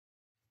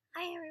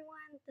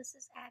everyone, this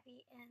is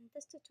Abby and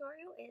this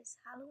tutorial is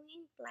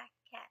Halloween Black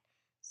Cat.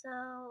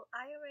 So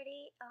I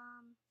already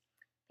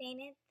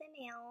painted the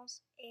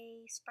nails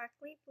a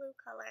sparkly blue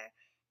color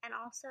and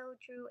also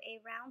drew a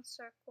round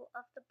circle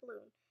of the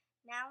balloon.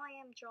 Now I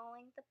am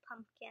drawing the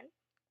pumpkin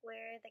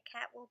where the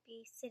cat will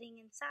be sitting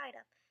inside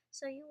of.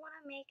 So you want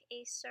to make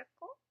a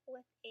circle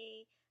with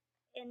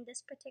in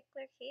this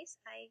particular case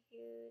I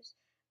use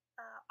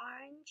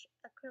orange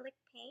acrylic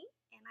paint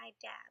and I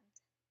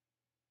dabbed.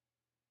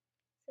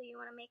 So you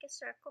want to make a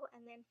circle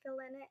and then fill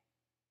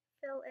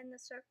in the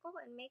circle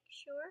and make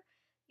sure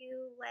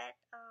you let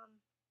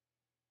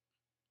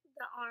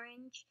the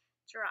orange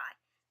dry.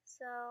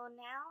 So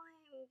now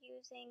I'm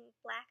using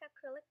black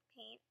acrylic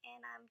paint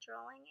and I'm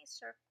drawing a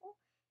circle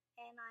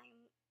and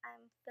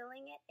I'm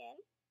filling it in,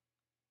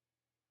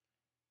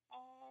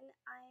 and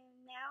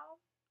I'm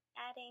now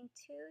adding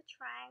two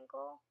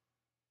triangle.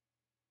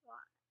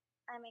 Well,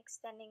 I'm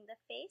extending the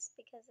face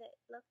because it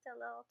looked a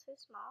little too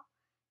small.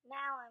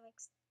 Now I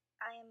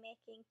am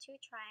making two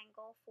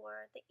triangle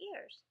for the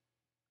ears.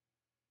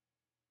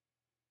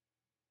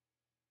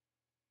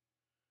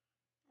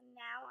 And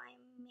now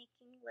I'm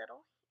making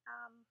little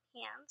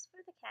hands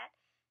for the cat.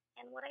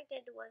 And what I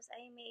did was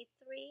I made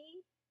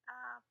three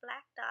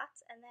black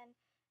dots and then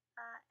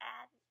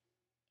add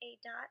a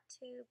dot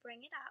to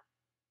bring it up.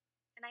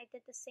 And I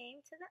did the same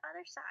to the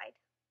other side.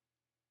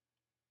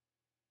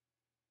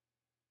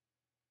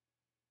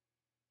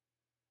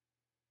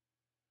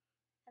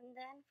 And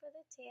then for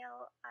the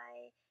tail,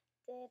 I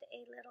did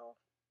a little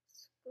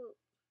scoop.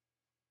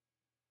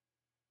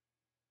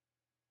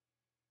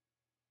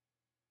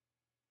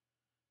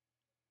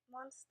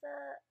 Once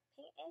the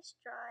paint is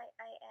dry,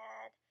 I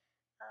add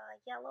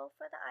yellow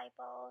for the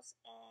eyeballs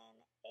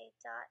and a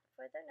dot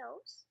for the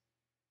nose.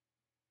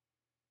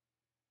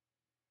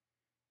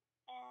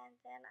 And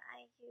then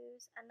I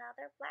use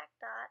another black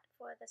dot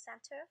for the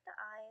center of the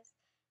eyes,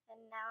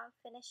 and now I'm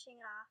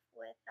finishing off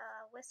with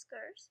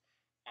whiskers,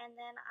 and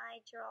then I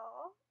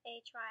draw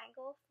a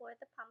triangle for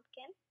the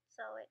pumpkin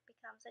so it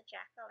becomes a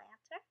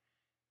jack-o'-lantern,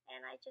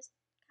 and I just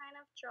kind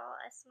of draw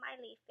a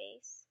smiley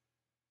face.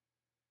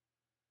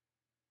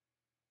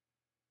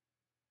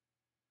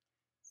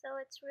 So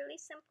it's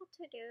really simple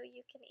to do.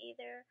 You can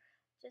either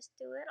just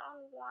do it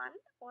on one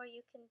or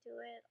you can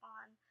do it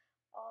on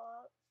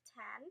all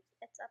 10.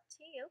 It's up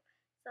to you.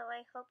 So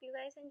I hope you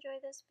guys enjoy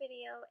this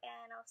video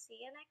and I'll see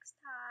you next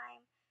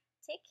time.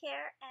 Take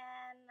care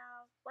and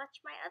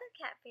watch my other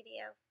cat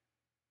video.